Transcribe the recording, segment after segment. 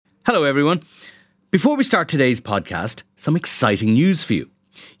Hello everyone. Before we start today's podcast, some exciting news for you.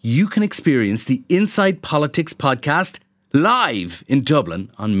 You can experience the Inside Politics podcast live in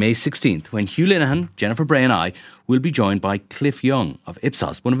Dublin on May 16th when Hugh Linehan, Jennifer Bray and I will be joined by Cliff Young of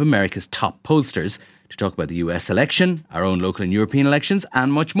Ipsos, one of America's top pollsters, to talk about the US election, our own local and European elections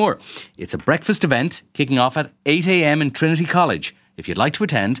and much more. It's a breakfast event kicking off at 8 a.m. in Trinity College. If you'd like to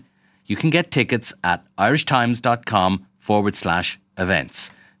attend, you can get tickets at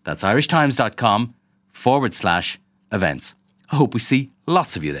irishtimes.com/events. That's irishtimes.com/events. I hope we see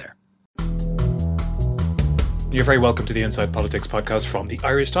lots of you there. You're very welcome to the Inside Politics podcast from the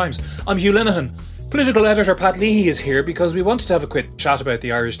Irish Times. I'm Hugh Linehan. Political editor Pat Leahy is here because we wanted to have a quick chat about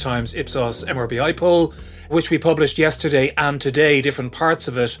the Irish Times Ipsos MRBI poll, which we published yesterday and today, different parts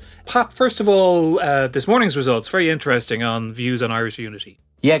of it. Pat, first of all, this morning's results, very interesting on views on Irish unity.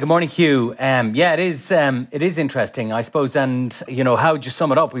 Yeah, good morning, Hugh. It is interesting, I suppose. And, how would you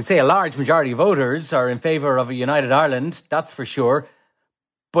sum it up? We'd say a large majority of voters are in favour of a united Ireland, that's for sure.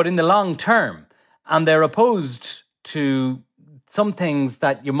 But in the long term, and they're opposed to some things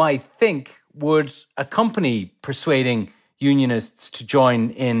that you might think would accompany persuading unionists to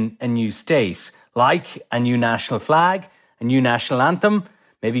join in a new state, like a new national flag, a new national anthem,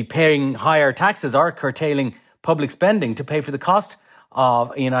 maybe paying higher taxes or curtailing public spending to pay for the cost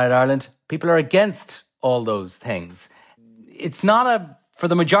of a united Ireland. People are against all those things. It's not for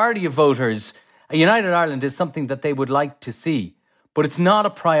the majority of voters, a united Ireland is something that they would like to see, but it's not a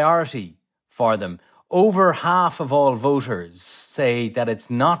priority for them. Over half of all voters say that it's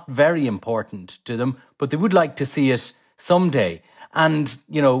not very important to them, but they would like to see it someday. And,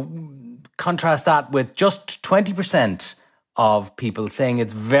 contrast that with just 20% of people saying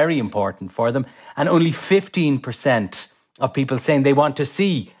it's very important for them, and only 15% of people saying they want to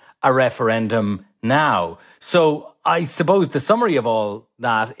see a referendum now. So I suppose the summary of all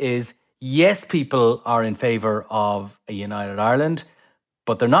that is, yes, people are in favour of a united Ireland,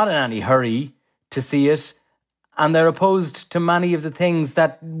 but they're not in any hurry to see it, and they're opposed to many of the things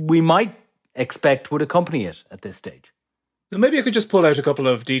that we might expect would accompany it at this stage. Maybe I could just pull out a couple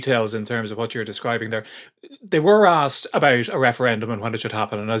of details in terms of what you're describing there. They were asked about a referendum and when it should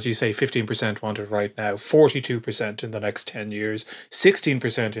happen. And as you say, 15% want it right now, 42% in the next 10 years,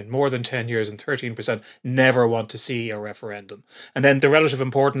 16% in more than 10 years, and 13% never want to see a referendum. And then the relative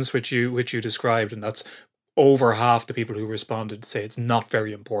importance which you described, and that's over half the people who responded say it's not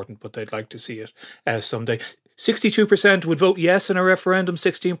very important, but they'd like to see it someday. 62% would vote yes in a referendum,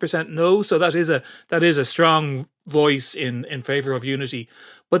 16% no. So that is a strong voice in favour of unity.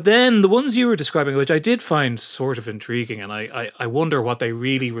 But then the ones you were describing, which I did find sort of intriguing, and I wonder what they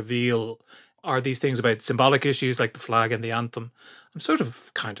really reveal, are these things about symbolic issues like the flag and the anthem. I'm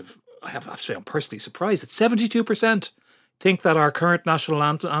I have to say I'm personally surprised that 72% think that our current national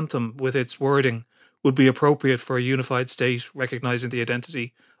anthem with its wording would be appropriate for a unified state, recognising the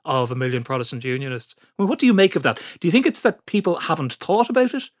identity of a million Protestant Unionists. Well, what do you make of that? Do you think it's that people haven't thought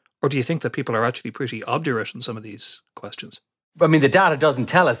about it? Or do you think that people are actually pretty obdurate in some of these questions? I mean, the data doesn't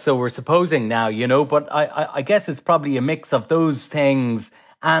tell us, so we're supposing now, but I guess it's probably a mix of those things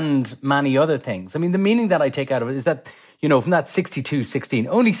and many other things. I mean, the meaning that I take out of it is that, from that 62-16,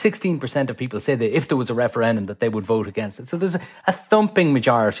 only 16% of people say that if there was a referendum that they would vote against it. So there's a thumping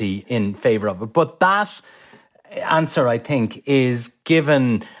majority in favour of it. But that answer, I think, is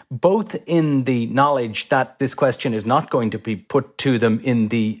given both in the knowledge that this question is not going to be put to them in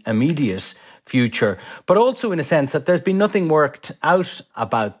the immediate future, but also in a sense that there's been nothing worked out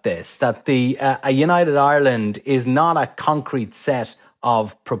about this, that a united Ireland is not a concrete set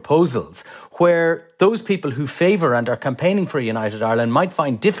of proposals, where those people who favour and are campaigning for a united Ireland might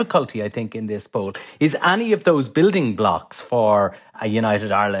find difficulty, I think, in this poll, is any of those building blocks for a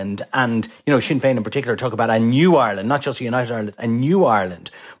united Ireland. And, Sinn Féin in particular talk about a new Ireland, not just a united Ireland, a new Ireland.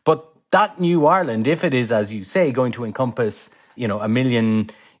 But that new Ireland, if it is, as you say, going to encompass, a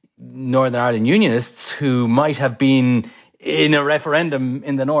million Northern Ireland Unionists who might have been in a referendum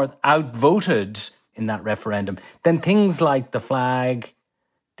in the North outvoted in that referendum, then things like the flag,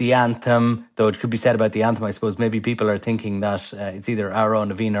 the anthem, though it could be said about the anthem, I suppose maybe people are thinking that it's either Our Own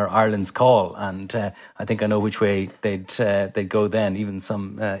Naveen or Ireland's Call, and I think I know which way they'd go then, even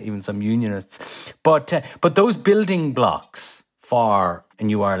some unionists. But those building blocks for a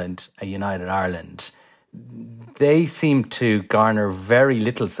new Ireland, a united Ireland, they seem to garner very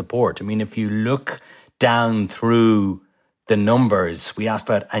little support. I mean, if you look down through the numbers, we asked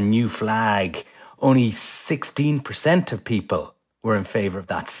about a new flag. Only 16% of people were in favour of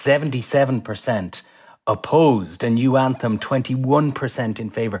that. 77% opposed. A new anthem, 21%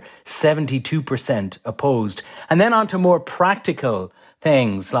 in favour. 72% opposed. And then on to more practical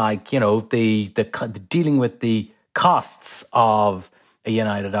things like, you know, the dealing with the costs of a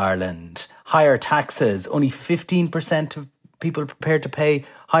united Ireland, higher taxes. Only 15% of people are prepared to pay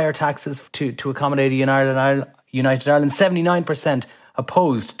higher taxes to accommodate a united Ireland. 79%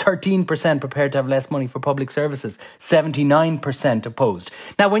 opposed, 13% prepared to have less money for public services, 79% opposed.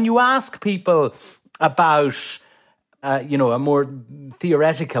 Now, when you ask people about, a more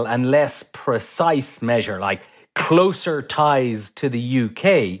theoretical and less precise measure, like closer ties to the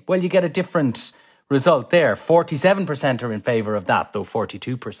UK, well, you get a different result there. 47% are in favour of that, though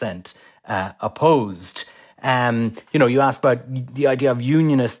 42% opposed. You asked about the idea of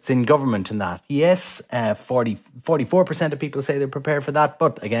unionists in government and that. Yes, 44% of people say they're prepared for that,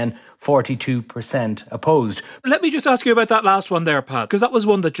 but again, 42% opposed. Let me just ask you about that last one there, Pat, because that was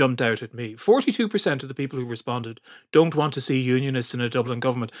one that jumped out at me. 42% of the people who responded don't want to see unionists in a Dublin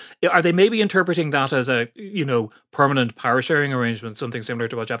government. Are they maybe interpreting that as a, permanent power sharing arrangement, something similar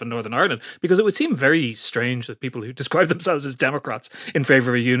to what you have in Northern Ireland? Because it would seem very strange that people who describe themselves as Democrats in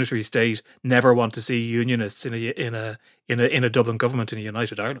favour of a unitary state never want to see unionists in a Dublin government in a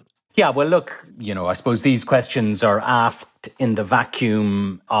united Ireland. Yeah, well, look, I suppose these questions are asked in the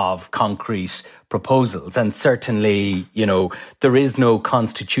vacuum of concrete proposals. And certainly, there is no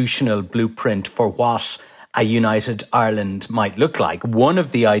constitutional blueprint for what a united Ireland might look like. One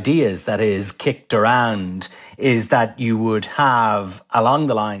of the ideas that is kicked around is that you would have, along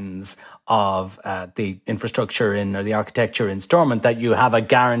the lines of the infrastructure or the architecture in Stormont, that you have a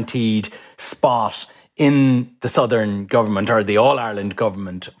guaranteed spot in the Southern government or the All-Ireland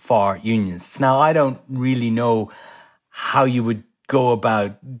government for unionists. Now, I don't really know how you would go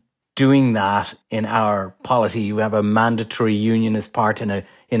about doing that in our polity. You have a mandatory unionist part in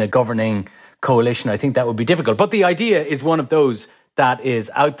a governing coalition. I think that would be difficult. But the idea is one of those that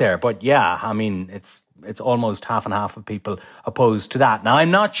is out there. But yeah, I mean, it's almost half and half of people opposed to that. Now,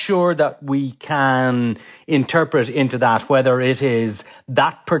 I'm not sure that we can interpret into that whether it is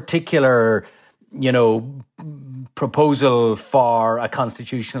that particular proposal for a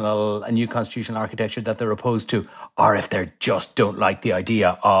new constitutional architecture that they're opposed to, or if they just don't like the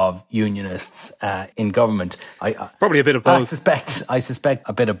idea of unionists in government. Probably a bit of both. I suspect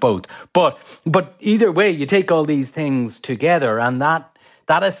a bit of both. But either way, you take all these things together, and that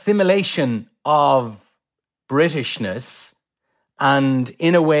assimilation of Britishness, and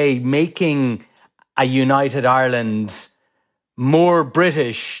in a way making a united Ireland more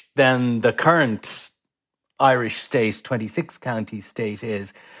British than the current Irish state, 26 county state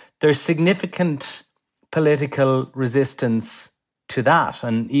is, there's significant political resistance to that.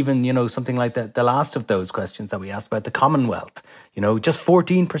 And even, something like the last of those questions that we asked about, the Commonwealth, just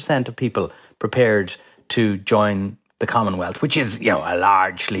 14% of people prepared to join the Commonwealth, which is, a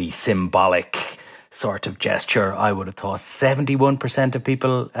largely symbolic sort of gesture. I would have thought 71% of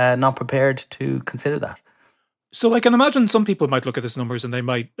people not prepared to consider that. So I can imagine some people might look at these numbers and they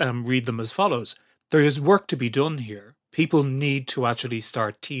might read them as follows. There is work to be done here. People need to actually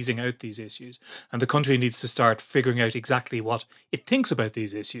start teasing out these issues, and the country needs to start figuring out exactly what it thinks about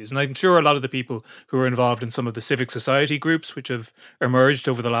these issues. And I'm sure a lot of the people who are involved in some of the civic society groups which have emerged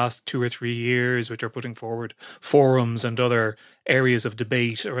over the last 2 or 3 years, which are putting forward forums and other areas of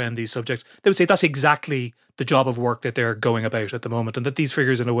debate around these subjects, they would say that's exactly the job of work that they're going about at the moment, and that these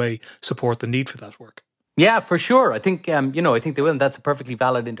figures in a way support the need for that work. Yeah, for sure. I think I think they will, and that's a perfectly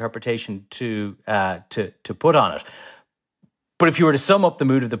valid interpretation to put on it. But if you were to sum up the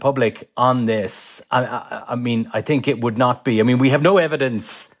mood of the public on this, I mean, I think it would not be. I mean, we have no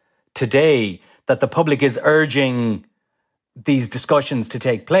evidence today that the public is urging these discussions to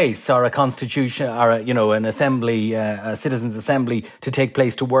take place, or a constitution, or an assembly, a citizens' assembly to take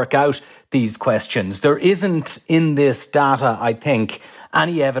place to work out these questions. There isn't in this data, I think,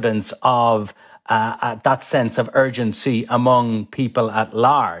 any evidence of that sense of urgency among people at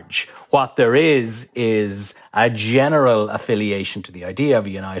large. What there is a general affiliation to the idea of a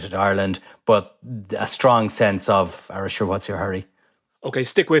united Ireland, but a strong sense of, Arisher, what's your hurry? Okay,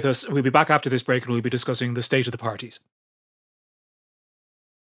 stick with us. We'll be back after this break and we'll be discussing the state of the parties.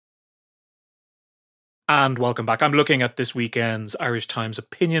 And welcome back. I'm looking at this weekend's Irish Times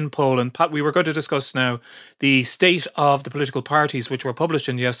opinion poll. And Pat, we were going to discuss now the state of the political parties, which were published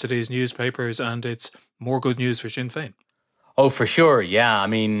in yesterday's newspapers, and it's more good news for Sinn Féin. Oh, for sure. Yeah. I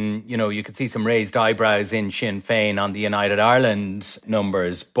mean, you could see some raised eyebrows in Sinn Féin on the United Ireland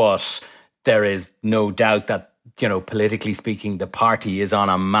numbers, but there is no doubt that, politically speaking, the party is on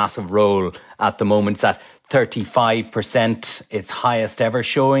a massive roll at the moment. It's at 35%, its highest ever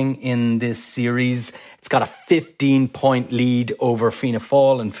showing in this series. It's got a 15-point lead over Fianna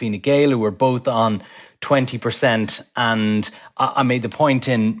Fáil and Fine Gael, who are both on 20%. And I made the point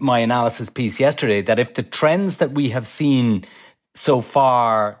in my analysis piece yesterday that if the trends that we have seen so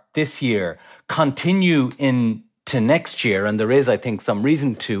far this year continue into next year, and there is, I think, some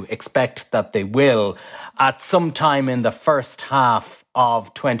reason to expect that they will, at some time in the first half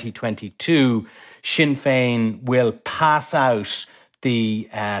of 2022, Sinn Féin will pass out the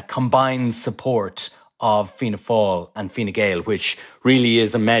combined support of Fianna Fáil and Fine Gael, which really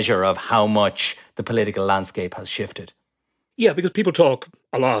is a measure of how much the political landscape has shifted. Yeah, because people talk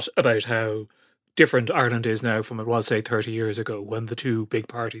a lot about how different Ireland is now from it was, say, 30 years ago, when the two big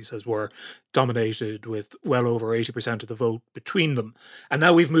parties, as were, dominated with well over 80% of the vote between them. And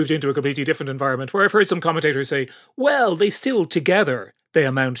now we've moved into a completely different environment where I've heard some commentators say, well, they still together, they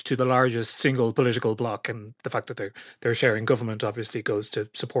amount to the largest single political bloc, and the fact that they're sharing government obviously goes to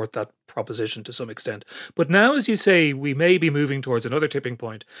support that proposition to some extent. But now, as you say, we may be moving towards another tipping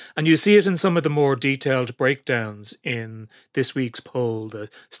point, and you see it in some of the more detailed breakdowns in this week's poll, the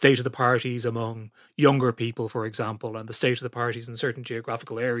state of the parties among younger people, for example, and the state of the parties in certain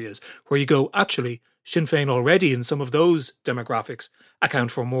geographical areas, where you go, actually, Sinn Féin already in some of those demographics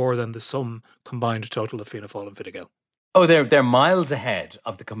account for more than the sum combined total of Fianna Fáil and Fine Gael. Oh, they're miles ahead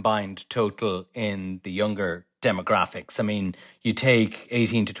of the combined total in the younger demographics. I mean, you take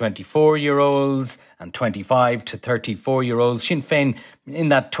 18 to 24-year-olds and 25 to 34-year-olds. Sinn Féin, in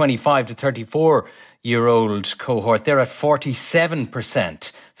that 25 to 34-year-old cohort, they're at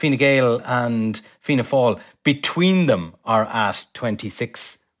 47%. Fine Gael and Fianna Fáil, between them, are at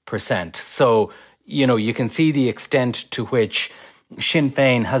 26%. So, you can see the extent to which Sinn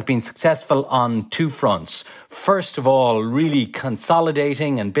Féin has been successful on two fronts. First of all, really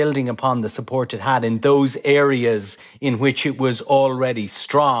consolidating and building upon the support it had in those areas in which it was already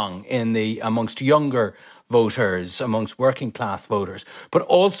strong amongst younger voters, amongst working class voters, but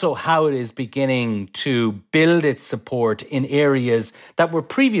also how it is beginning to build its support in areas that were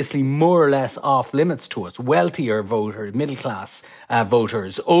previously more or less off limits to us. Wealthier voters, middle class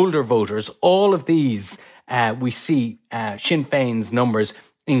voters, older voters, all of these we see Sinn Féin's numbers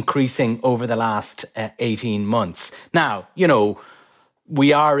increasing over the last 18 months. Now,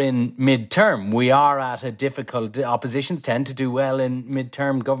 we are in midterm. We are at a difficult... Oppositions tend to do well in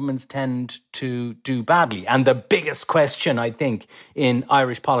midterm. Governments tend to do badly. And the biggest question, I think, in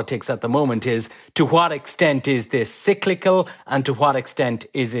Irish politics at the moment is, to what extent is this cyclical and to what extent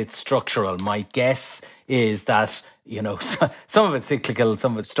is it structural? My guess is that, some of it's cyclical,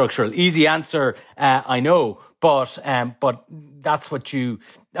 some of it's structural. Easy answer, I know. But that's what you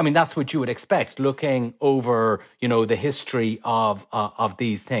would expect looking over, the history of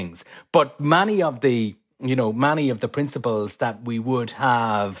these things. But many of the principles that we would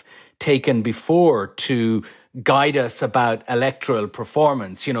have taken before to guide us about electoral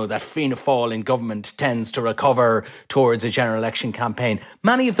performance, that Fianna Fáil in government tends to recover towards a general election campaign.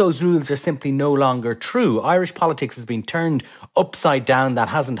 Many of those rules are simply no longer true. Irish politics has been turned upside down. That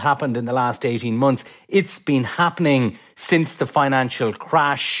hasn't happened in the last 18 months. It's been happening since the financial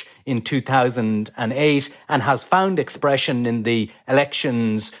crash in 2008 and has found expression in the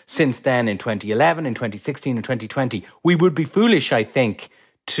elections since then in 2011, in 2016 and 2020. We would be foolish, I think,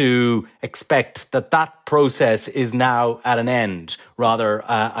 to expect that process is now at an end. Rather,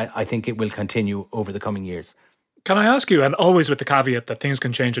 I think it will continue over the coming years. Can I ask you, and always with the caveat that things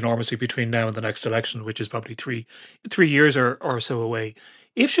can change enormously between now and the next election, which is probably three years or so away,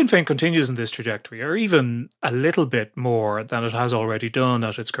 if Sinn Féin continues in this trajectory, or even a little bit more than it has already done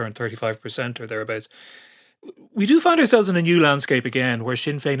at its current 35% or thereabouts, we do find ourselves in a new landscape again where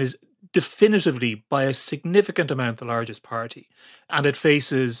Sinn Féin is definitively by a significant amount the largest party, and it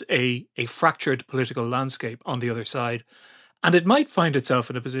faces a fractured political landscape on the other side, and it might find itself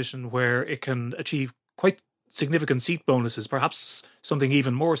in a position where it can achieve quite significant seat bonuses, perhaps something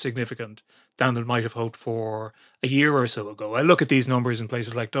even more significant than it might have hoped for a year or so ago. I look at these numbers in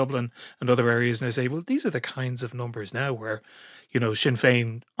places like Dublin and other areas and I say, well, these are the kinds of numbers now where, Sinn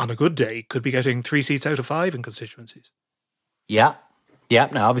Féin on a good day could be getting 3 seats out of 5 in constituencies. Yeah.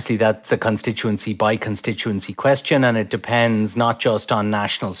 Now, obviously, that's a constituency by constituency question, and it depends not just on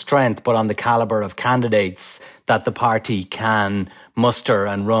national strength, but on the calibre of candidates that the party can muster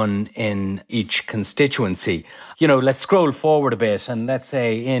and run in each constituency. Let's scroll forward a bit, and let's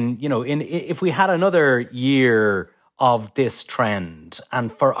say if we had another year of this trend, and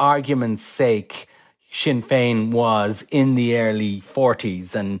for argument's sake, Sinn Féin was in the early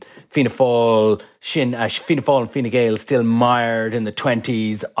 40s and Fianna Fáil and Fine Gael still mired in the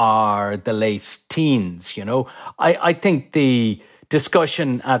 20s or the late teens, I think the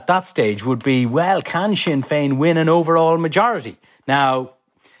discussion at that stage would be, well, can Sinn Féin win an overall majority? Now,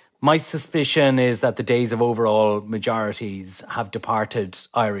 My suspicion is that the days of overall majorities have departed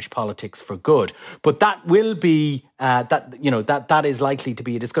Irish politics for good. But that will be, that is likely to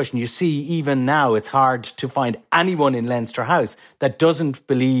be a discussion. You see, even now, it's hard to find anyone in Leinster House that doesn't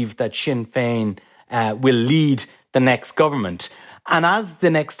believe that Sinn Féin will lead the next government. And as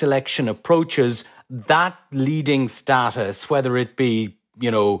the next election approaches, that leading status, whether it be,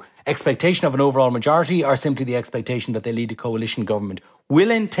 expectation of an overall majority or simply the expectation that they lead a coalition government,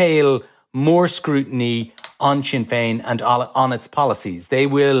 will entail more scrutiny on Sinn Féin and on its policies. They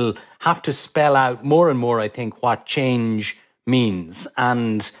will have to spell out more and more, I think, what change means,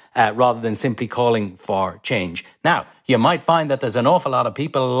 and rather than simply calling for change. Now, you might find that there's an awful lot of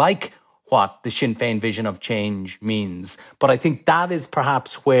people like what the Sinn Féin vision of change means, but I think that is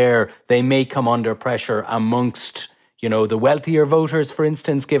perhaps where they may come under pressure amongst the wealthier voters, for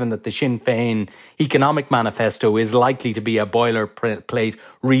instance, given that the Sinn Féin economic manifesto is likely to be a boilerplate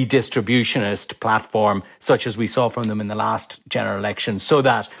redistributionist platform, such as we saw from them in the last general election, so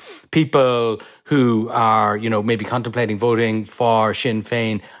that people who are, maybe contemplating voting for Sinn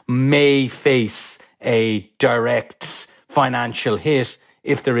Féin may face a direct financial hit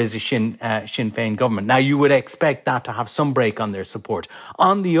if there is a Sinn Féin government. Now, you would expect that to have some break on their support.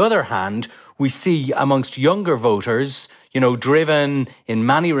 On the other hand, we see amongst younger voters, driven in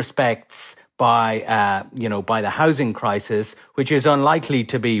many respects by the housing crisis, which is unlikely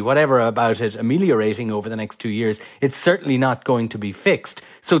to be, whatever about it, ameliorating over the next 2 years. It's certainly not going to be fixed.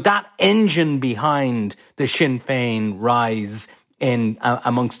 So that engine behind the Sinn Féin rise in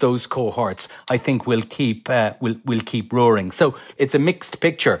amongst those cohorts, I think will keep roaring. So it's a mixed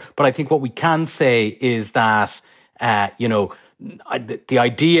picture, but I think what we can say is that the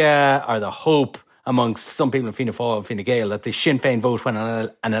idea or the hope amongst some people in Fianna Fáil and Fine Gael that the Sinn Féin vote when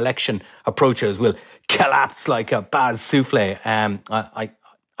an election approaches will collapse like a baz souffle. I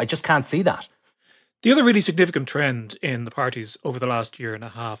just can't see that. The other really significant trend in the parties over the last year and a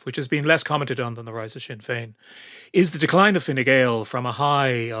half, which has been less commented on than the rise of Sinn Féin, is the decline of Fine Gael from a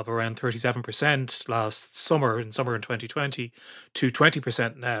high of around 37% last summer, in 2020, to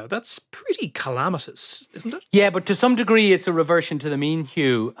 20% now. That's pretty calamitous, isn't it? Yeah, but to some degree, it's a reversion to the mean,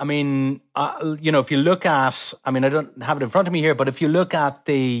 Hugh. I mean, if you look at, I don't have it in front of me here, but if you look at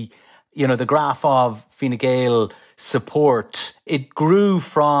the graph of Fine Gael support, it grew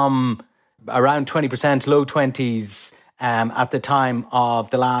from around 20%, low 20s at the time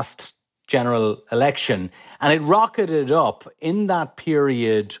of the last general election. And it rocketed up in that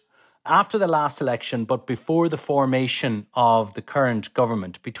period after the last election, but before the formation of the current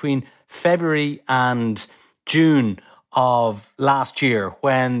government, between February and June of last year,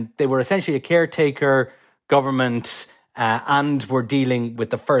 when they were essentially a caretaker government and were dealing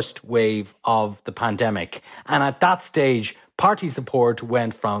with the first wave of the pandemic. And at that stage, party support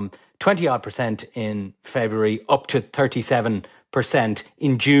went from 20% in February up to 37%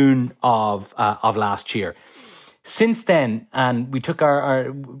 in June of last year. Since then, and we took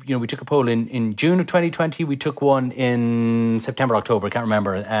we took a poll in June of 2020. We took one in September, October. I can't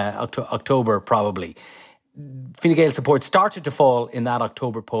remember. October probably. Fine Gael support started to fall in that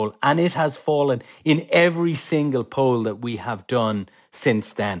October poll, and it has fallen in every single poll that we have done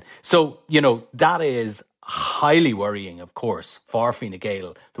since then. So that is highly worrying, of course, for Fine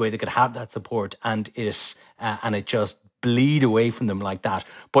Gael, the way they could have that support and it just bleed away from them like that.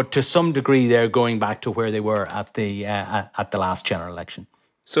 But to some degree, they're going back to where they were at the last general election.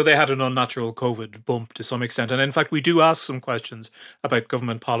 So they had an unnatural COVID bump to some extent. And in fact, we do ask some questions about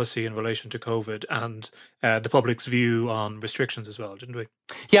government policy in relation to COVID and the public's view on restrictions as well, didn't we?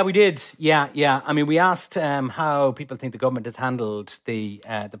 Yeah, we did. Yeah. I mean, we asked how people think the government has handled the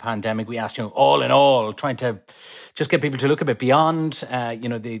pandemic. We asked, all in all, trying to just get people to look a bit beyond,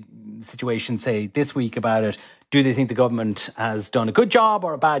 the situation, say, this week about it. Do they think the government has done a good job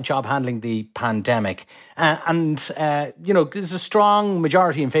or a bad job handling the pandemic? There's a strong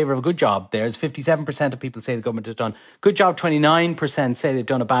majority in favour of a good job. There's 57% of people say the government has done a good job. 29% say they've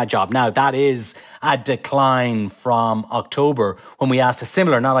done a bad job. Now, that is a decline from October when we asked a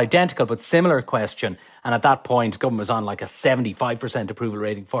similar, not identical, but similar question. And at that point, government was on like a 75% approval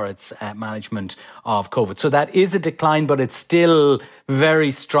rating for its management of COVID. So that is a decline, but it's still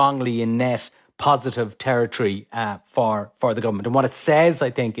very strongly in net positive territory for the government. And what it says,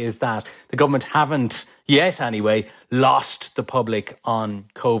 I think, is that the government haven't yet, anyway, lost the public on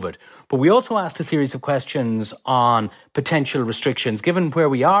COVID. But we also asked a series of questions on potential restrictions. Given where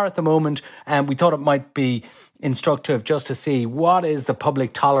we are at the moment, and we thought it might be instructive just to see what is the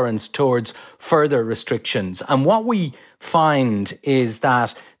public tolerance towards further restrictions. And what we find is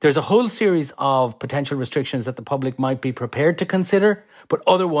that there's a whole series of potential restrictions that the public might be prepared to consider, but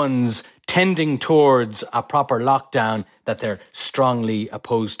other ones tending towards a proper lockdown that they're strongly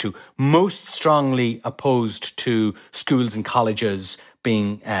opposed to. Most strongly opposed to schools and colleges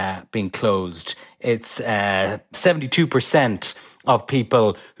being closed. It's 72% of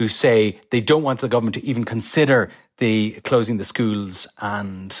people who say they don't want the government to even consider closing the schools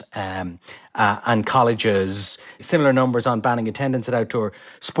and colleges. Similar numbers on banning attendance at outdoor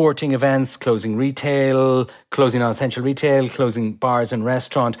sporting events, closing retail, closing non-essential retail, closing bars and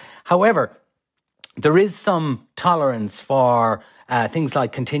restaurants. However, there is some tolerance for things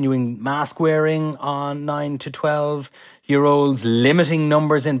like continuing mask wearing on 9 to 12-year-olds, limiting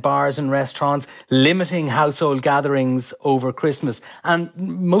numbers in bars and restaurants, limiting household gatherings over Christmas. And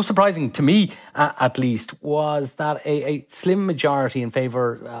most surprising to me, at least, was that a slim majority in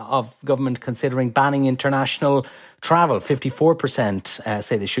favour of government considering banning international travel. 54%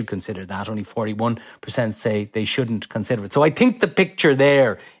 say they should consider that. Only 41% say they shouldn't consider it. So I think the picture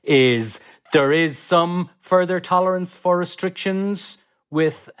there is there is some further tolerance for restrictions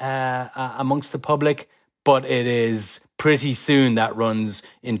with amongst the public, but it is pretty soon that runs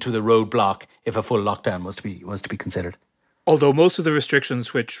into the roadblock if a full lockdown was to be considered. Although most of the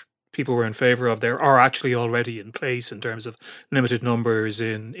restrictions which people were in favour of there are actually already in place in terms of limited numbers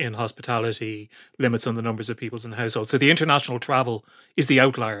in hospitality, limits on the numbers of people in households. So the international travel is the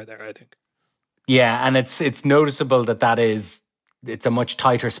outlier there, I think. Yeah, and it's noticeable that is. It's a much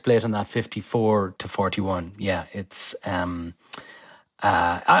tighter split on that 54 to 41. Yeah, it's. I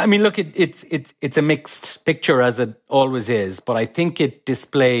mean, look, it's a mixed picture as it always is, but I think it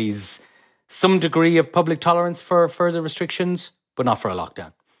displays some degree of public tolerance for further restrictions, but not for a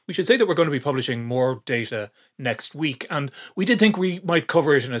lockdown. We should say that we're going to be publishing more data next week, and we did think we might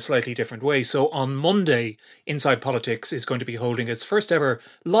cover it in a slightly different way. So on Monday, Inside Politics is going to be holding its first ever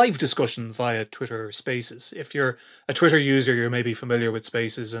live discussion via Twitter Spaces. If you're a Twitter user, you're maybe familiar with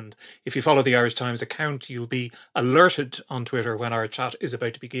Spaces, and if you follow the Irish Times account, you'll be alerted on Twitter when our chat is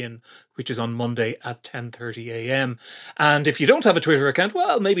about to begin, which is on Monday at 10:30 a.m. And if you don't have a Twitter account,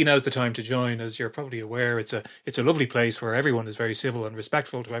 well, maybe now's the time to join. As you're probably aware, it's a lovely place where everyone is very civil and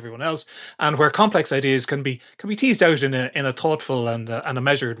respectful to everyone else, and where complex ideas can be teased out in a thoughtful and a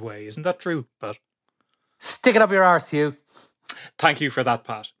measured way. Isn't that true, Pat? Stick it up your arse, you. Thank you for that,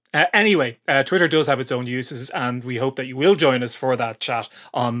 Pat. Anyway, Twitter does have its own uses, and we hope that you will join us for that chat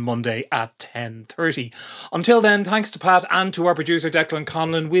on Monday at 10:30. Until then, thanks to Pat and to our producer Declan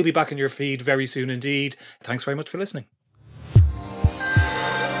Conlon. We'll be back in your feed very soon indeed. Thanks very much for listening.